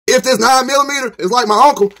If this 9mm is like my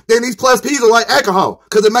uncle, then these plus P's are like alcohol,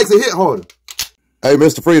 because it makes it hit harder. Hey,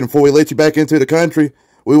 Mr. Freedom, before we let you back into the country,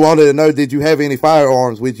 we wanted to know, did you have any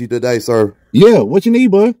firearms with you today, sir? Yeah, what you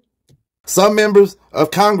need, bud? Some members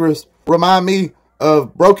of Congress remind me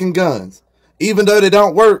of broken guns. Even though they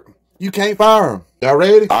don't work, you can't fire them. Y'all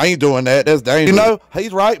ready? I ain't doing that. That's dangerous. You know,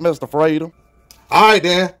 he's right, Mr. Freedom. All right,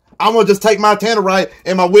 then. I'm going to just take my Tannerite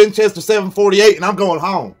and my Winchester 748 and I'm going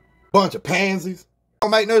home. Bunch of pansies.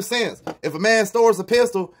 Don't make no sense. If a man stores a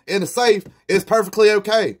pistol in a safe, it's perfectly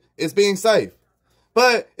okay. It's being safe.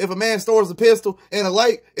 But if a man stores a pistol in a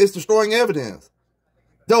lake, it's destroying evidence.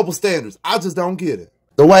 Double standards. I just don't get it.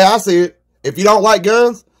 The way I see it, if you don't like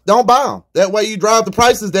guns, don't buy them. That way you drive the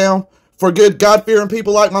prices down for good God-fearing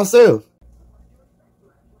people like myself.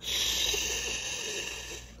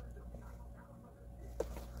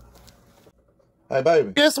 Hey,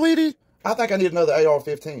 baby. Yeah, sweetie? I think I need another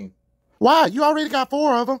AR-15. Why? You already got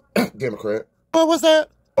 4 of them. Democrat. What was that?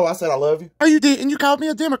 Oh, I said I love you. Oh, you did, and you called me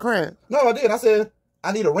a Democrat. No, I didn't. I said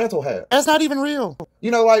I need a rental hat. That's not even real.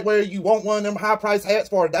 You know, like where you want one of them high-priced hats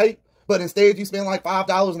for a date, but instead you spend like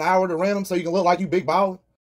 $5 an hour to rent them so you can look like you big baller?